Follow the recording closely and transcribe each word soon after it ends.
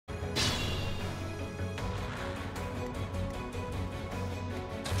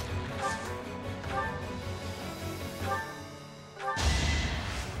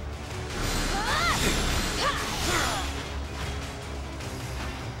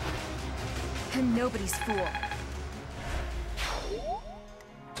I'm nobody's fool.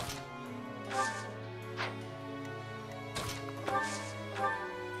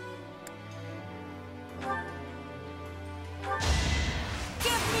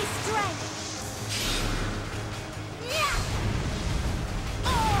 Give me strength!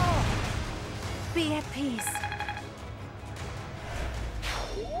 Be at peace.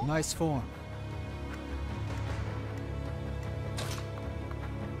 Nice form.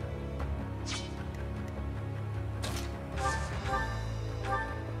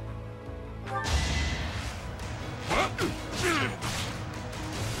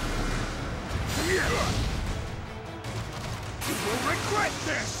 You will regret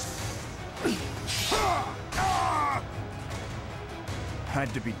this! Had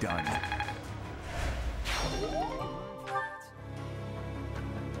to be done.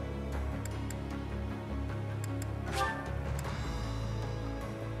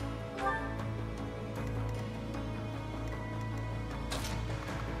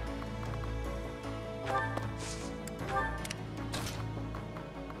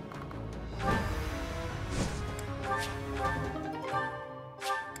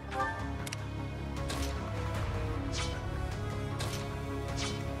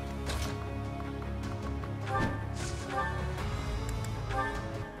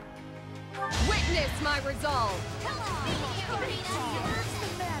 Witness my resolve! Come on! What's the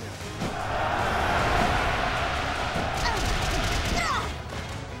matter?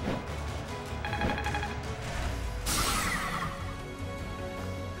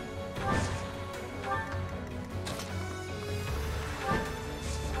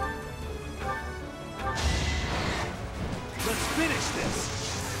 Let's finish this!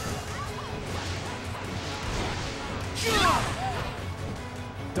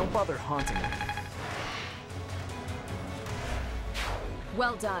 Don't bother haunting me.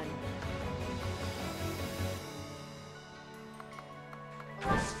 Well done.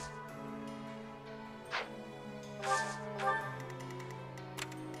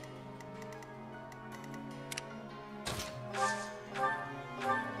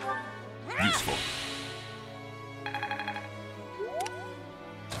 Useful.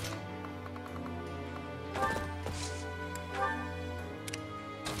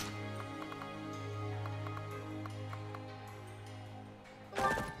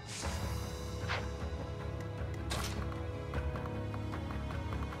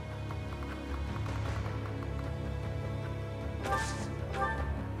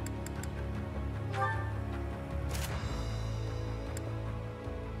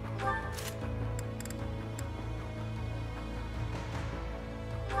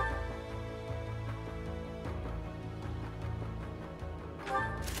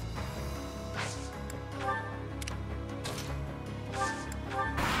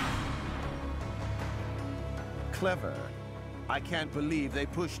 Clever. I can't believe they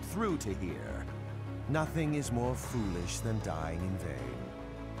pushed through to here. Nothing is more foolish than dying in vain.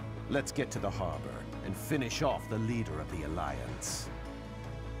 Let's get to the harbor and finish off the leader of the Alliance.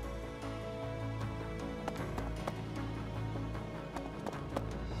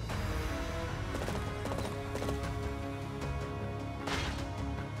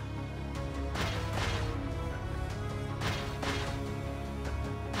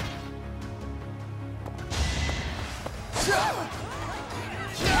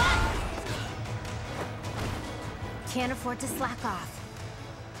 Can't afford to slack off.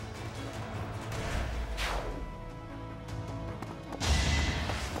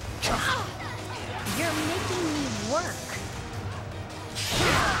 You're making me work.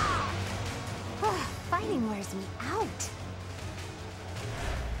 Fighting wears me out.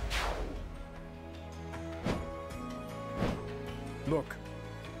 Look,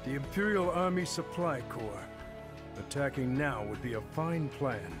 the Imperial Army Supply Corps. Attacking now would be a fine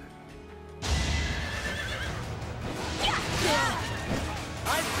plan.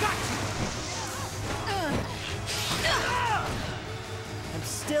 I've got you! I'm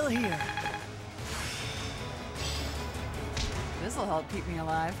still here. This'll help keep me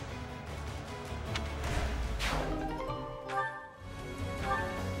alive.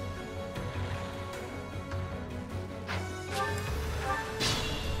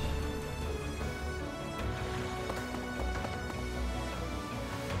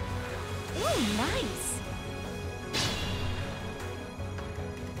 Ooh, nice.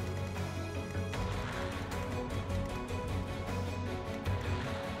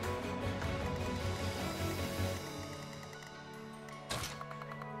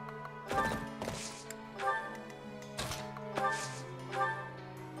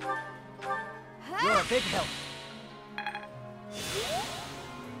 You're a big help.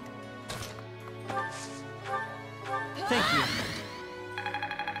 Thank you.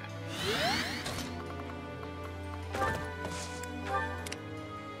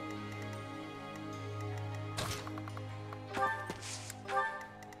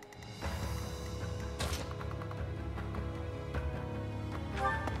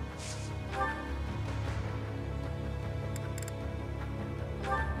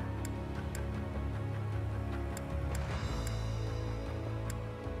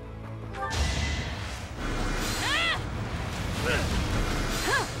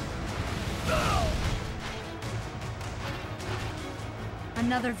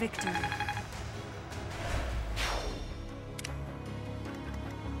 Another victory.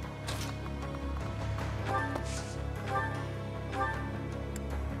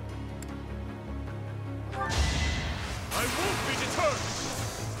 I won't be deterred!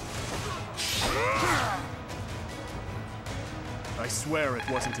 I swear it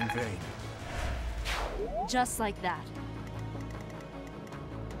wasn't in vain. Just like that.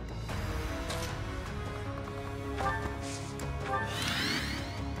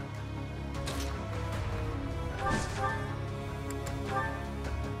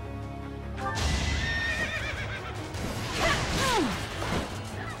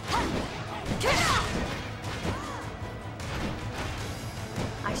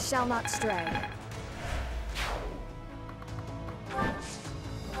 I shall not stray.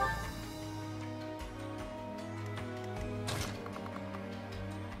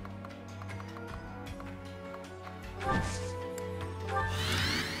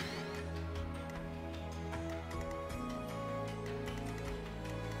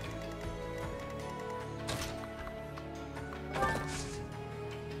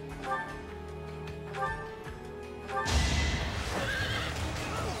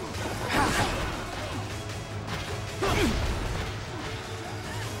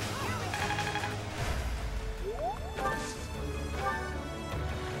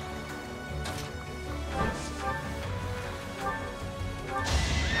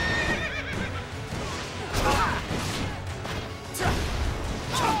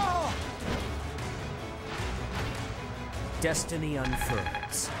 Destiny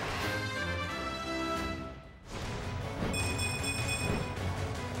unfurls.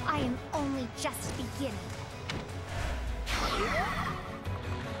 I am only just beginning.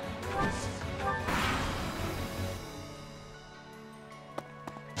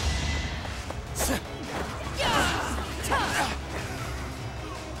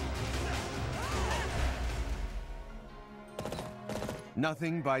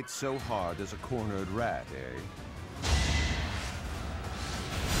 Nothing bites so hard as a cornered rat, eh?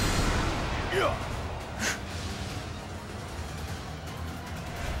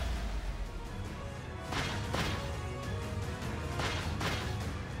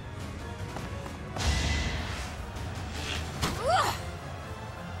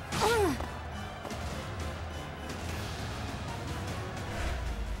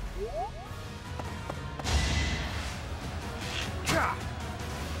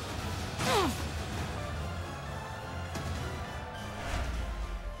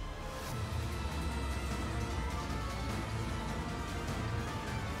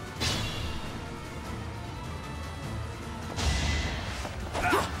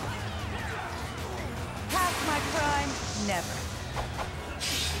 Never.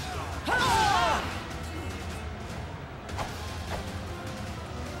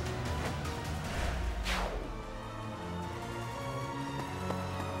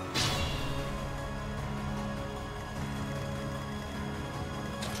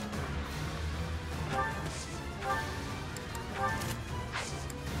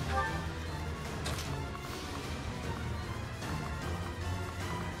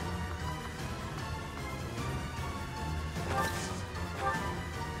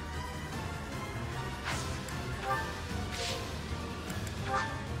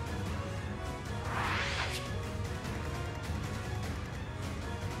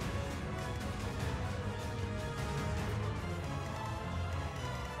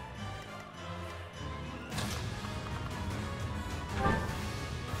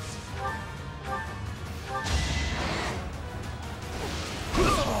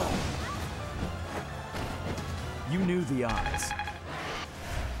 You knew the odds.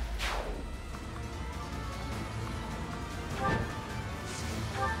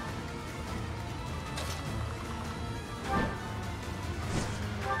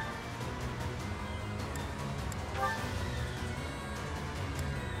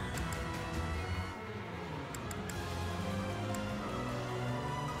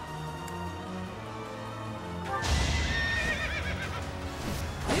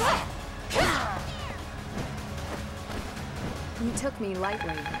 You took me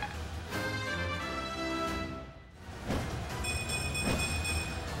lightly.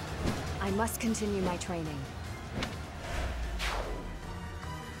 I must continue my training.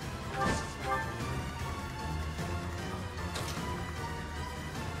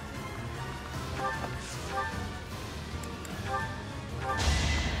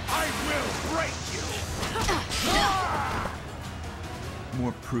 I will break you!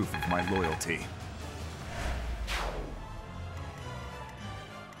 More proof of my loyalty.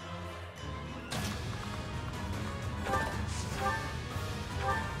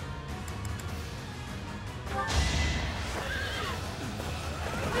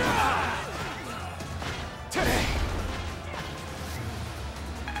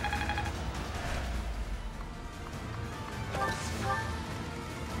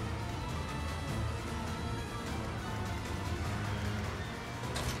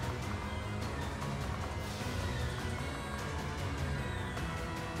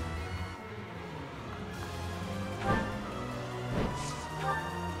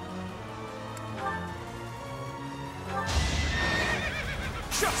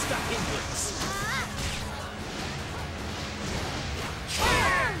 Just a hindrance.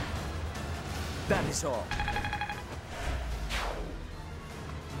 That is all.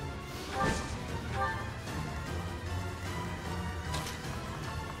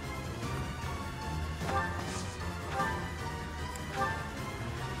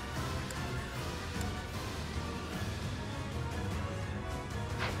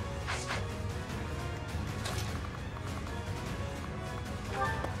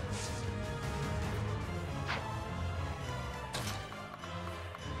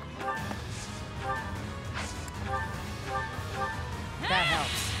 That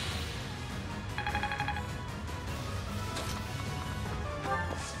helps.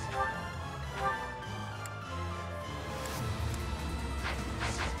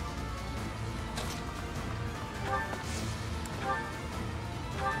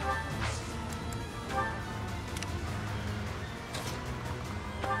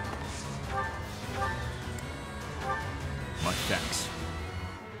 My thanks.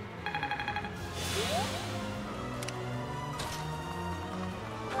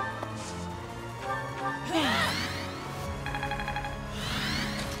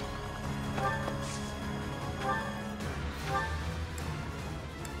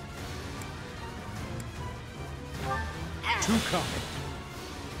 Two coming.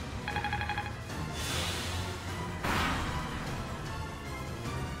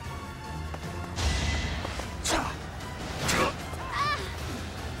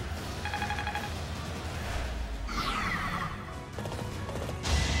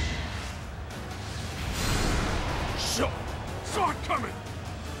 Saw it coming!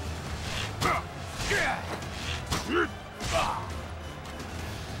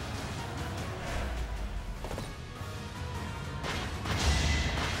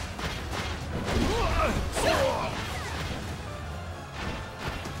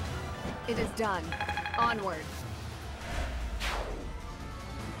 It is done. Onward.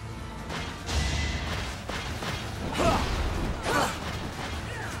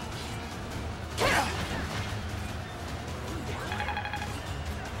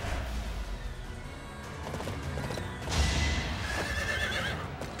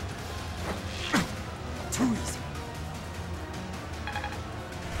 Too easy.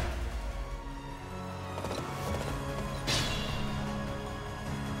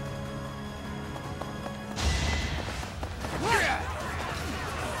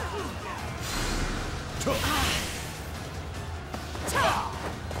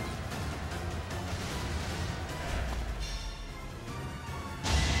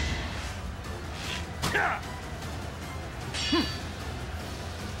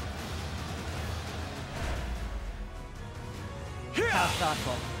 How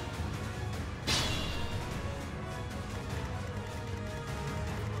thoughtful.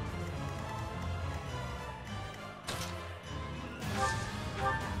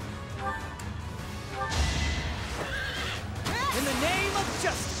 In the name of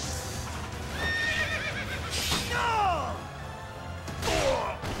justice. No!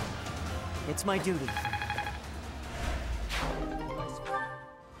 It's my duty.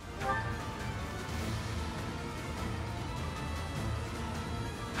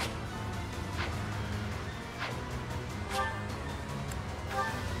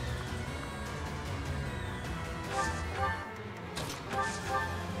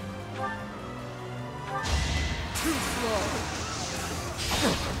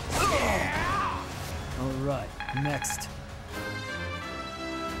 All right, next.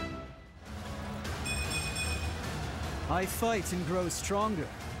 I fight and grow stronger.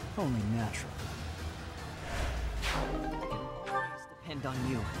 Only natural. Depend on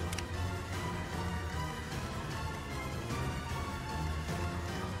you.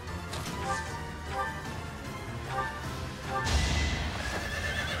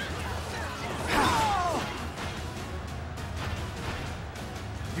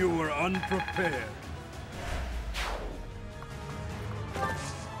 You were unprepared.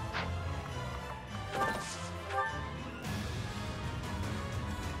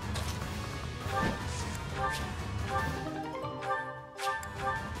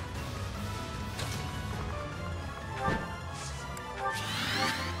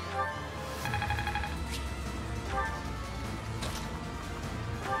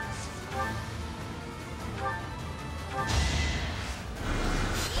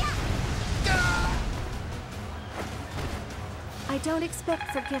 I don't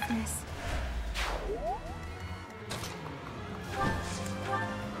expect forgiveness.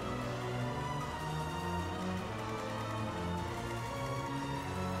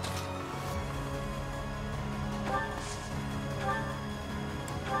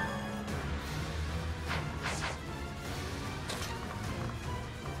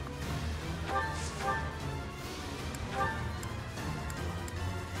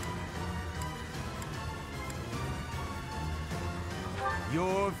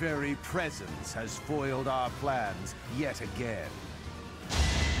 Your very presence has foiled our plans yet again.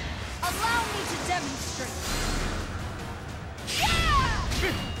 Allow me to demonstrate.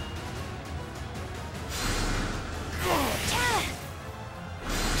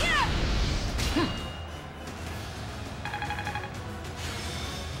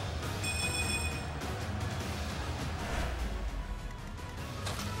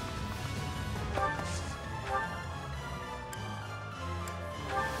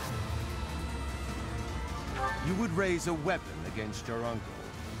 You would raise a weapon against your uncle.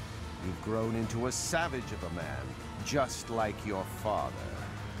 You've grown into a savage of a man, just like your father.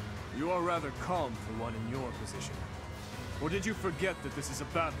 You are rather calm for one in your position. Or did you forget that this is a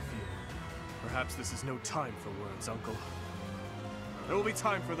battlefield? Perhaps this is no time for words, Uncle. There will be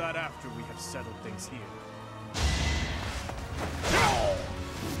time for that after we have settled things here.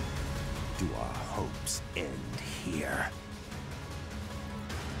 Do our hopes end here?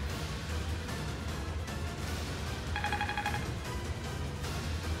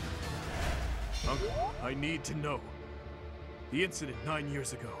 Uncle, I need to know. The incident 9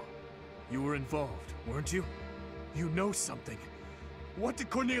 years ago. You were involved, weren't you? You know something. What did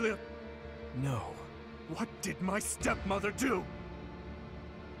Cornelia... No. What did my stepmother do?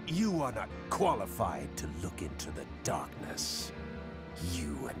 You are not qualified to look into the darkness.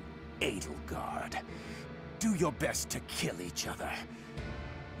 You and Edelgard. Do your best to kill each other.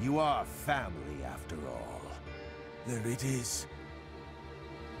 You are family, after all. There it is.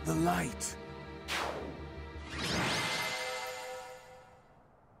 The light.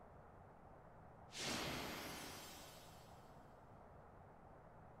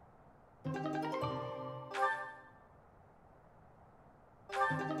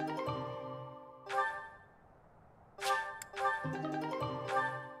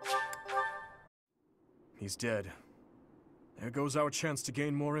 He's dead. There goes our chance to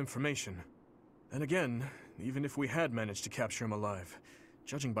gain more information. And again, even if we had managed to capture him alive,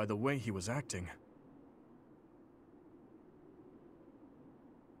 judging by the way he was acting...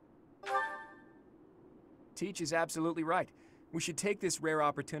 Teach is absolutely right. We should take this rare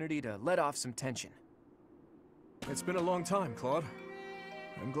opportunity to let off some tension. It's been a long time, Claude.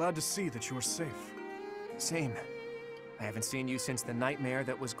 I'm glad to see that you are safe. Same. I haven't seen you since the nightmare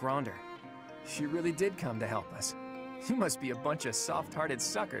that was Gronder. She really did come to help us. You must be a bunch of soft-hearted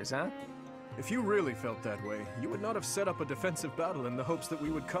suckers, huh? If you really felt that way, you would not have set up a defensive battle in the hopes that we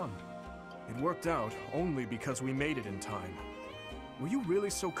would come. It worked out only because we made it in time. Were you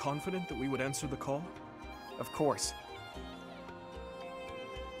really so confident that we would answer the call? Of course.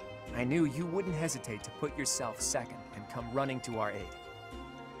 I knew you wouldn't hesitate to put yourself second and come running to our aid.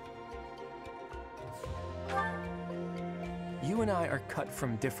 You and I are cut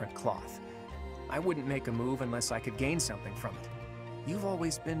from different cloth. I wouldn't make a move unless I could gain something from it. You've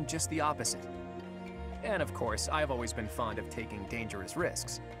always been just the opposite. And of course, I've always been fond of taking dangerous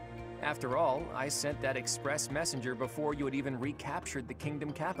risks. After all, I sent that express messenger before you had even recaptured the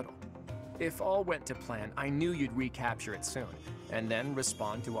kingdom capital. If all went to plan, I knew you'd recapture it soon, and then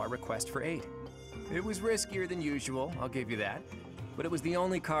respond to our request for aid. It was riskier than usual, I'll give you that, but it was the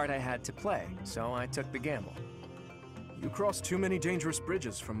only card I had to play, so I took the gamble. You crossed too many dangerous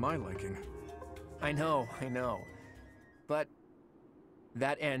bridges for my liking. I know. But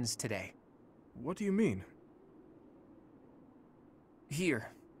that ends today. What do you mean?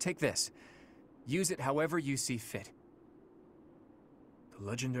 Here, take this. Use it however you see fit. The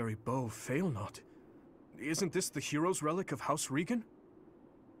legendary bow Failnaught. Isn't this the hero's relic of House Regan?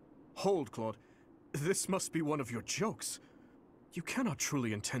 Hold, Claude. This must be one of your jokes. You cannot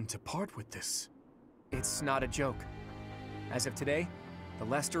truly intend to part with this. It's not a joke. As of today, the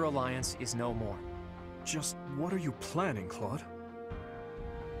Leicester Alliance is no more. Just what are you planning, Claude?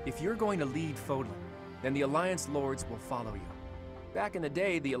 If you're going to lead Fodlan, then the Alliance Lords will follow you. Back in the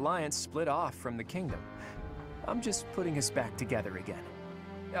day, the Alliance split off from the Kingdom. I'm just putting us back together again.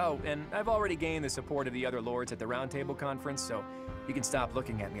 Oh, and I've already gained the support of the other Lords at the Roundtable Conference, so you can stop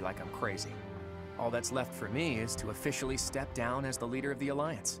looking at me like I'm crazy. All that's left for me is to officially step down as the leader of the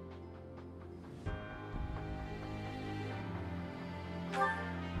Alliance.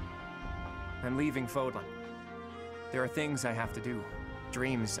 I'm leaving Fodlan. There are things I have to do,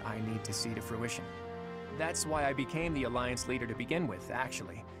 dreams I need to see to fruition. That's why I became the Alliance leader to begin with,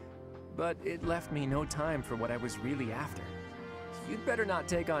 actually. But it left me no time for what I was really after. You'd better not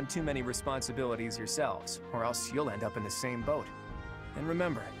take on too many responsibilities yourselves, or else you'll end up in the same boat. And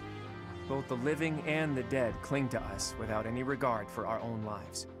remember, both the living and the dead cling to us without any regard for our own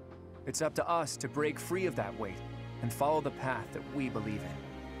lives. It's up to us to break free of that weight and follow the path that we believe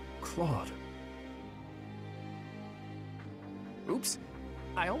in. Claude. Oops,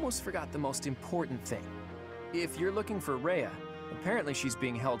 I almost forgot the most important thing. If you're looking for Rhea, apparently she's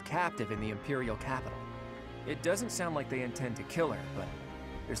being held captive in the Imperial capital. It doesn't sound like they intend to kill her, but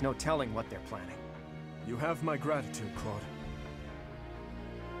there's no telling what they're planning. You have my gratitude, Claude.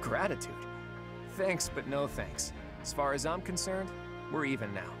 Gratitude? Thanks, but no thanks. As far as I'm concerned, we're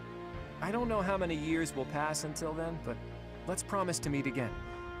even now. I don't know how many years will pass until then, but let's promise to meet again.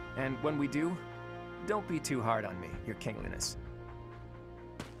 And when we do, don't be too hard on me, Your Kingliness.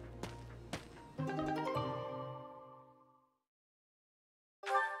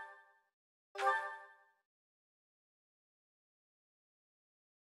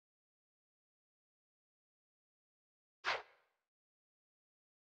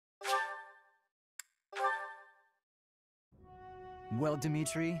 Well,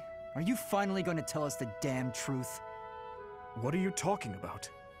 Dimitri, are you finally going to tell us the damn truth? What are you talking about?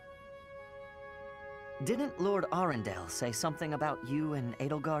 Didn't Lord Arundel say something about you and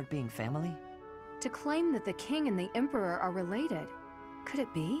Edelgard being family? To claim that the king and the emperor are related. Could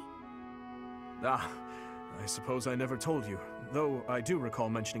it be? Ah, I suppose I never told you, though I do recall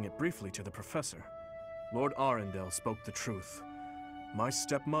mentioning it briefly to the professor. Lord Arundel spoke the truth. My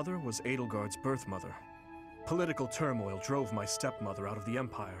stepmother was Edelgard's birth mother. Political turmoil drove my stepmother out of the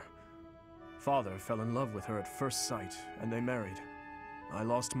Empire. Father fell in love with her at first sight, and they married. I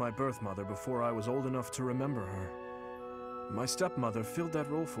lost my birth mother before I was old enough to remember her. My stepmother filled that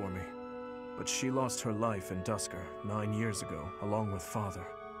role for me, but she lost her life in Duscar 9 years ago, along with Father.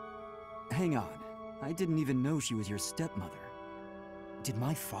 Hang on, I didn't even know she was your stepmother. Did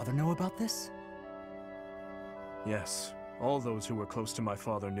my father know about this? Yes, all those who were close to my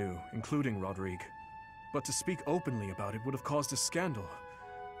father knew, including Rodrigue. But to speak openly about it would have caused a scandal.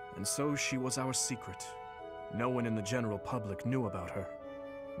 And so she was our secret. No one in the general public knew about her.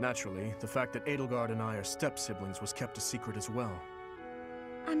 Naturally, the fact that Edelgard and I are step-siblings was kept a secret as well.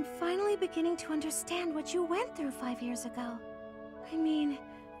 I'm finally beginning to understand what you went through 5 years ago. I mean,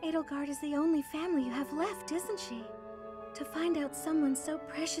 Edelgard is the only family you have left, isn't she? To find out someone so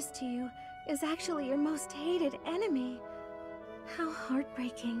precious to you is actually your most hated enemy. How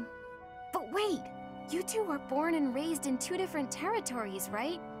heartbreaking. But wait! You two were born and raised in 2 different territories,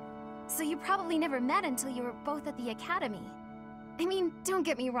 right? So you probably never met until you were both at the academy. I mean, don't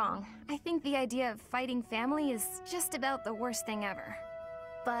get me wrong. I think the idea of fighting family is just about the worst thing ever.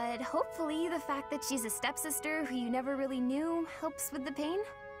 But hopefully the fact that she's a stepsister who you never really knew helps with the pain?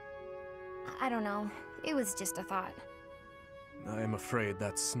 I don't know. It was just a thought. I am afraid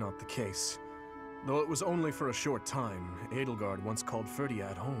that's not the case. Though it was only for a short time, Edelgard once called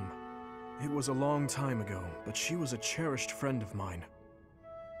Ferdiad home. It was a long time ago, but she was a cherished friend of mine.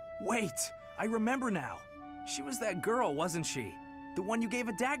 Wait! I remember now! She was that girl, wasn't she? The one you gave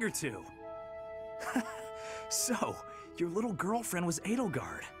a dagger to! So, your little girlfriend was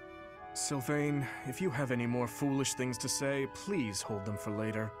Edelgard. Sylvain, if you have any more foolish things to say, please hold them for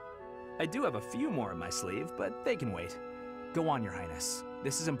later. I do have a few more in my sleeve, but they can wait. Go on, Your Highness.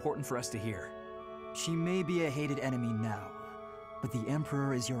 This is important for us to hear. She may be a hated enemy now, but the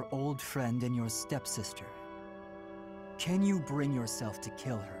Emperor is your old friend and your stepsister. Can you bring yourself to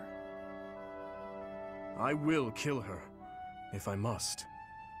kill her? I will kill her, if I must.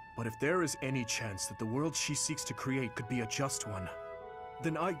 But if there is any chance that the world she seeks to create could be a just one,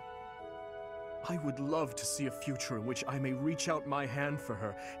 then I would love to see a future in which I may reach out my hand for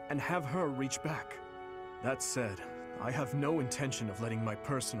her and have her reach back. That said, I have no intention of letting my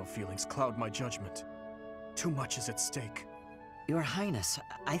personal feelings cloud my judgment. Too much is at stake. Your Highness,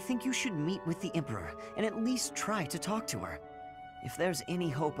 I think you should meet with the Emperor and at least try to talk to her. If there's any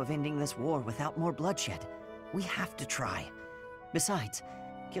hope of ending this war without more bloodshed, we have to try. Besides,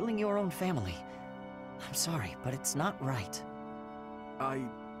 killing your own family, I'm sorry, but it's not right.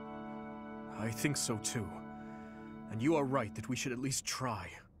 I think so too. And you are right that we should at least try.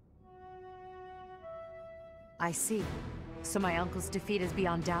 I see. So my uncle's defeat is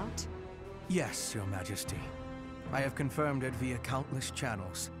beyond doubt? Yes, Your Majesty. I have confirmed it via countless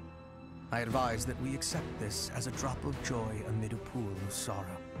channels. I advise that we accept this as a drop of joy amid a pool of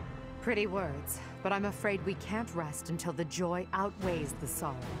sorrow. Pretty words, but I'm afraid we can't rest until the joy outweighs the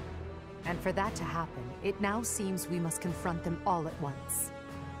sorrow. And for that to happen, it now seems we must confront them all at once.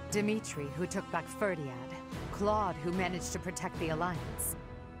 Dimitri, who took back Ferdiad, Claude, who managed to protect the Alliance,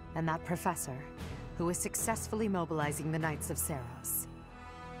 and that professor, who is successfully mobilizing the Knights of Seros.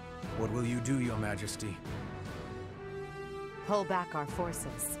 What will you do, Your Majesty? Pull back our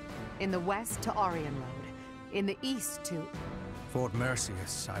forces. In the west to Aryan Road, in the east to... Fort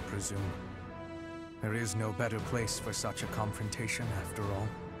Merceus, I presume. There is no better place for such a confrontation, after all.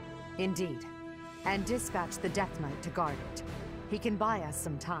 Indeed. And dispatch the Death Knight to guard it. He can buy us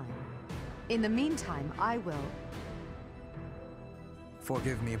some time. In the meantime, I will...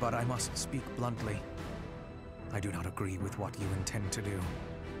 Forgive me, but I must speak bluntly. I do not agree with what you intend to do.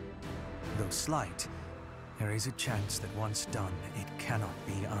 Though slight, there is a chance that once done, it cannot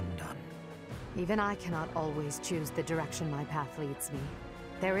be undone. Even I cannot always choose the direction my path leads me.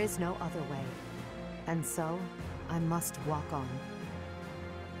 There is no other way. And so, I must walk on.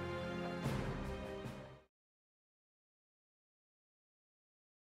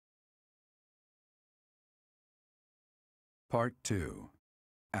 Part 2.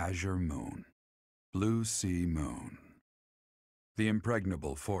 Azure Moon. Blue Sea Moon. The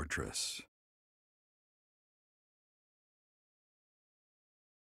Impregnable Fortress.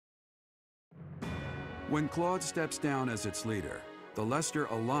 When Claude steps down as its leader, the Leicester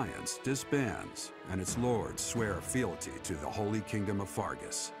Alliance disbands, and its lords swear fealty to the Holy Kingdom of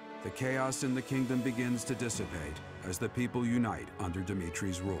Fargus. The chaos in the kingdom begins to dissipate as the people unite under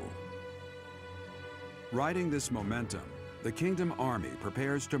Dimitri's rule. Riding this momentum, the Kingdom Army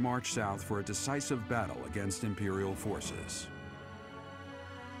prepares to march south for a decisive battle against Imperial forces.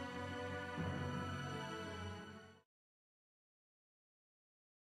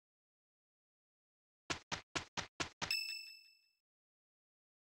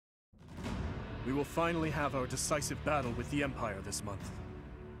 We will finally have our decisive battle with the Empire this month.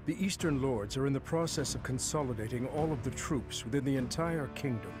 The Eastern Lords are in the process of consolidating all of the troops within the entire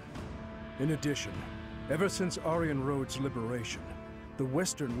kingdom. In addition, ever since Aryan Road's liberation, the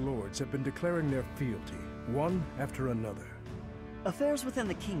Western Lords have been declaring their fealty, one after another. Affairs within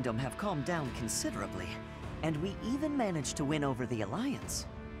the kingdom have calmed down considerably, and we even managed to win over the Alliance.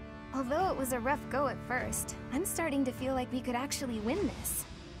 Although it was a rough go at first, I'm starting to feel like we could actually win this.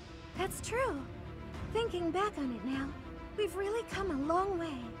 That's true. Thinking back on it now, we've really come a long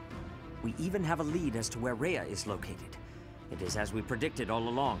way. We even have a lead as to where Rhea is located. It is as we predicted all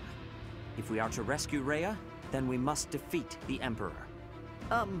along. If we are to rescue Rhea, then we must defeat the Emperor.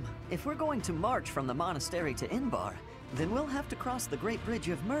 If we're going to march from the monastery to Inbar, then we'll have to cross the Great Bridge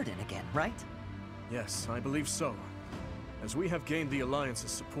of Myrden again, right? Yes, I believe so. As we have gained the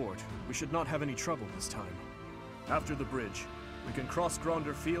Alliance's support, we should not have any trouble this time. After the bridge, we can cross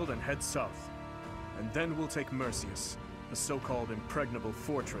Gronder Field and head south. And then we'll take Merceus, the so-called impregnable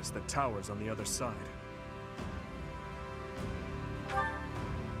fortress that towers on the other side.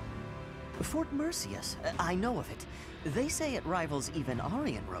 Fort Merceus, I know of it. They say it rivals even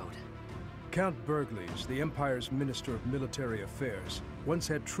Aryan Road. Count Burgles, the Empire's Minister of Military Affairs, once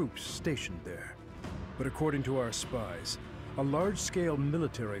had troops stationed there. But according to our spies, a large-scale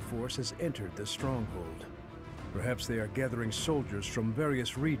military force has entered the stronghold. Perhaps they are gathering soldiers from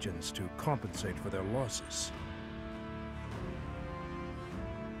various regions to compensate for their losses.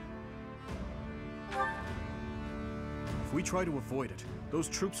 If we try to avoid it, those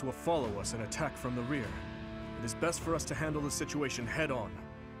troops will follow us and attack from the rear. It is best for us to handle the situation head-on.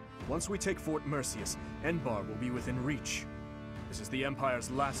 Once we take Fort Merceus, Enbar will be within reach. This is the Empire's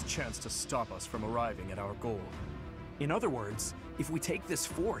last chance to stop us from arriving at our goal. In other words, if we take this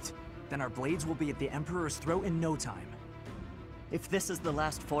fort, then our blades will be at the Emperor's throat in no time. If this is the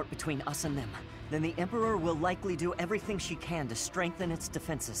last fort between us and them, then the Emperor will likely do everything she can to strengthen its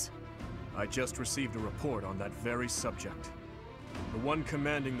defenses. I just received a report on that very subject. The one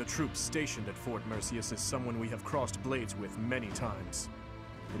commanding the troops stationed at Fort Merceus is someone we have crossed blades with many times.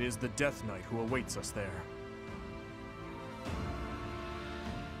 It is the Death Knight who awaits us there.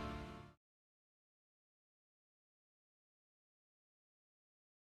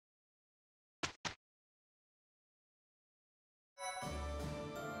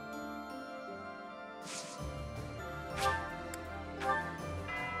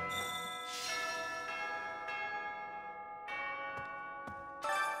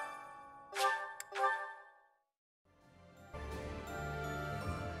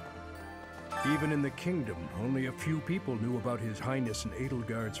 Even in the kingdom, only a few people knew about His Highness and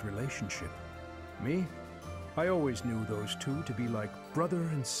Edelgard's relationship. Me? I always knew those two to be like brother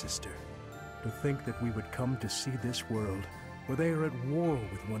and sister. To think that we would come to see this world, where they are at war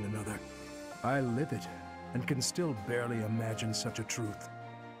with one another. I live it, and can still barely imagine such a truth.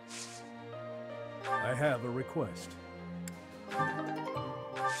 I have a request.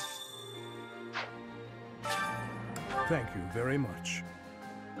 Thank you very much.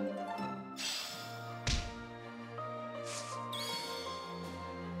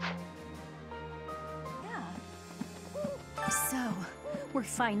 So, we're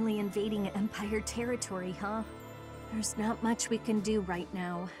finally invading Empire territory, huh? There's not much we can do right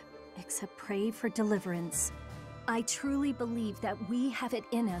now, except pray for deliverance. I truly believe that we have it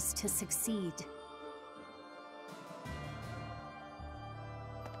in us to succeed.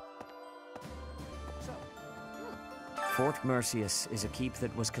 Fort Merceus is a keep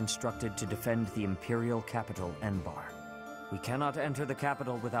that was constructed to defend the imperial capital, Enbar. We cannot enter the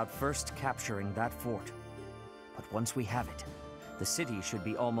capital without first capturing that fort. But once we have it, the city should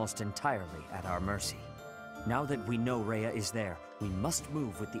be almost entirely at our mercy. Now that we know Rhea is there, we must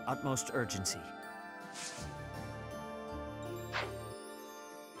move with the utmost urgency.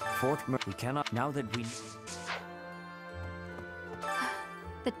 We cannot, now that we...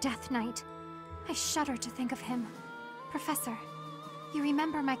 The Death Knight. I shudder to think of him. Professor, you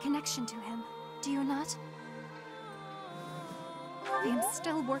remember my connection to him, do you not? I am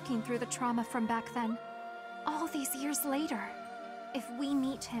still working through the trauma from back then. All these years later. If we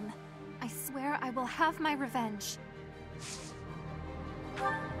meet him, I swear I will have my revenge.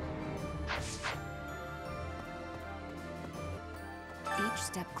 Each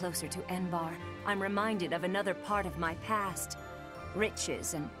step closer to Enbar, I'm reminded of another part of my past.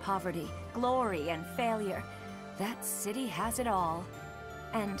 Riches and poverty, glory and failure. That city has it all.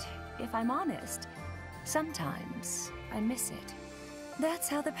 And if I'm honest, sometimes I miss it. That's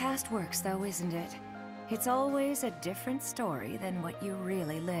how the past works, though, isn't it? It's always a different story than what you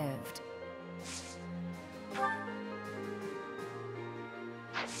really lived.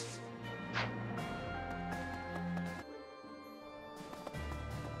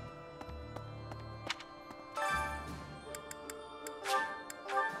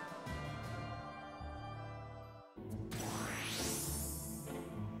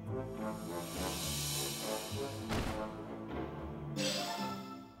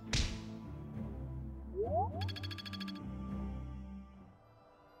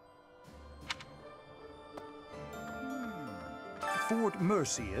 Fort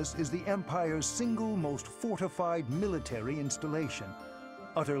Merceus is the Empire's single most fortified military installation.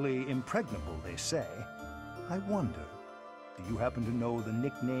 Utterly impregnable, they say. I wonder, do you happen to know the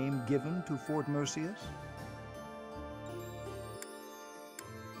nickname given to Fort Merceus?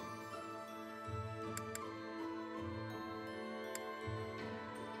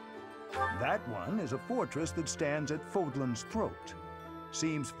 That one is a fortress that stands at Fodlan's throat.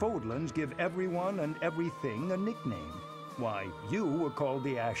 Seems Fodlans give everyone and everything a nickname. Why, you were called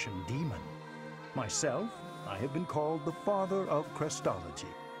the Ashen Demon. Myself, I have been called the Father of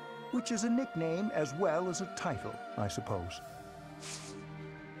Crestology, which is a nickname as well as a title, I suppose.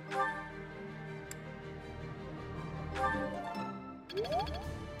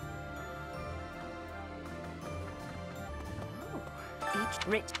 Each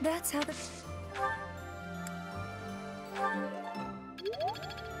rich, that's how the...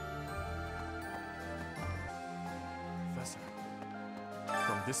 Professor,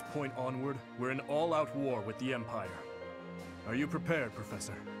 from this point onward, we're in all-out war with the Empire. Are you prepared,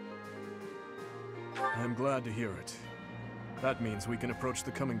 Professor? I'm glad to hear it. That means we can approach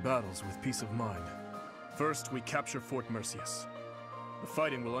the coming battles with peace of mind. First, we capture Fort Merceus. The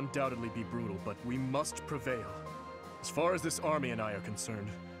fighting will undoubtedly be brutal, but we must prevail. As far as this army and I are concerned,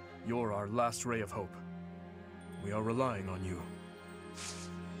 you're our last ray of hope. We are relying on you.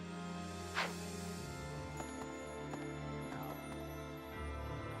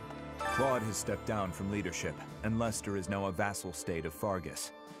 Claude has stepped down from leadership, and Leicester is now a vassal state of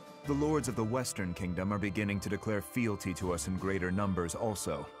Fargus. The lords of the Western Kingdom are beginning to declare fealty to us in greater numbers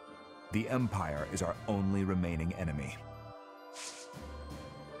also. The Empire is our only remaining enemy.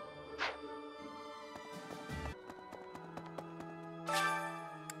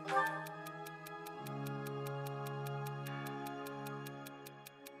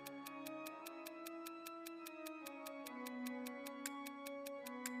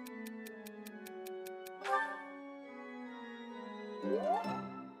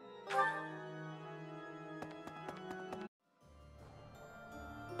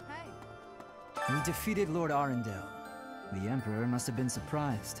 We defeated Lord Arundel. The Emperor must have been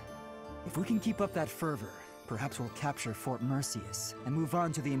surprised. If we can keep up that fervor, perhaps we'll capture Fort Mercius and move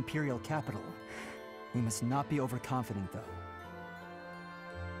on to the Imperial capital. We must not be overconfident, though.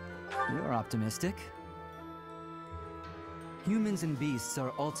 You're optimistic. Humans and beasts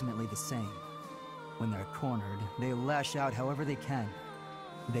are ultimately the same. When they're cornered, they lash out however they can.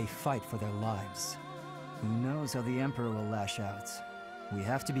 They fight for their lives. Who knows how the Emperor will lash out? We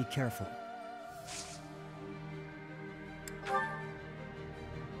have to be careful.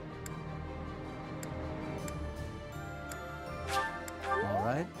 All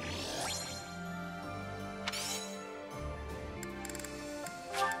right.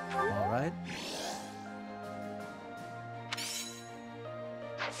 All right.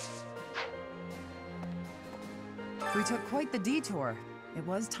 We took quite the detour. It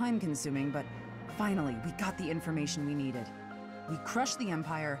was time-consuming, but finally, we got the information we needed. We crush the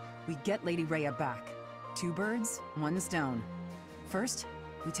Empire, we get Lady Rhea back. 2 birds, 1 stone. First,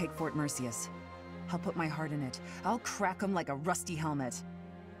 we take Fort Mercius. I'll put my heart in it. I'll crack 'em like a rusty helmet.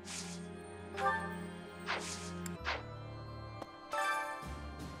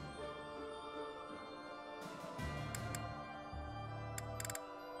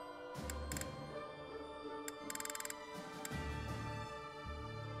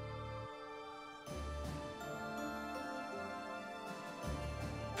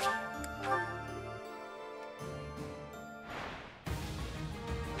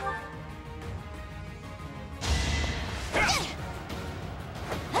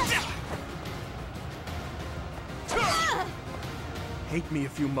 Hate me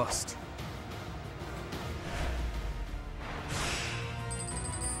if you must.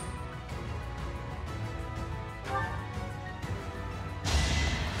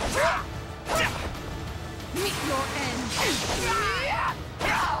 Meet your end!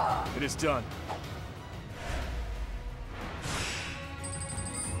 It is done.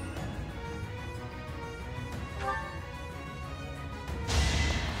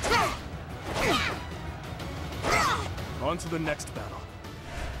 On to the next battle.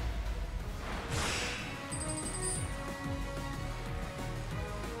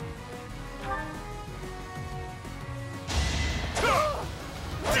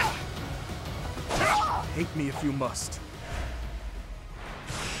 Hate me if you must.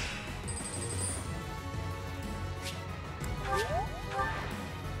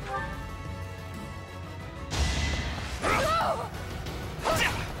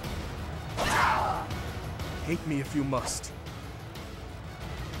 Hate me if you must.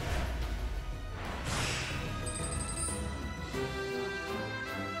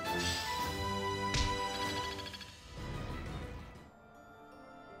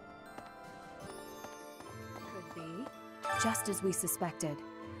 Could be. Just as we suspected,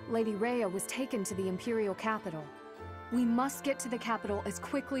 Lady Rhea was taken to the Imperial capital. We must get to the capital as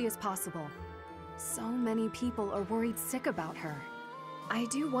quickly as possible. So many people are worried sick about her. I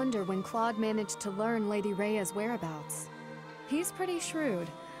do wonder when Claude managed to learn Lady Rhea's whereabouts. He's pretty shrewd.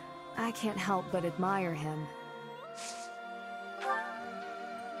 I can't help but admire him.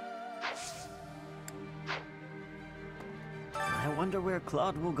 I wonder where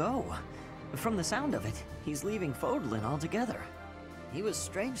Claude will go. From the sound of it, he's leaving Fodlan altogether. He was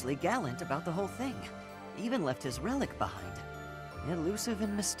strangely gallant about the whole thing. Even left his relic behind. Elusive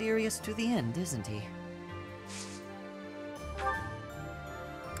and mysterious to the end, isn't he?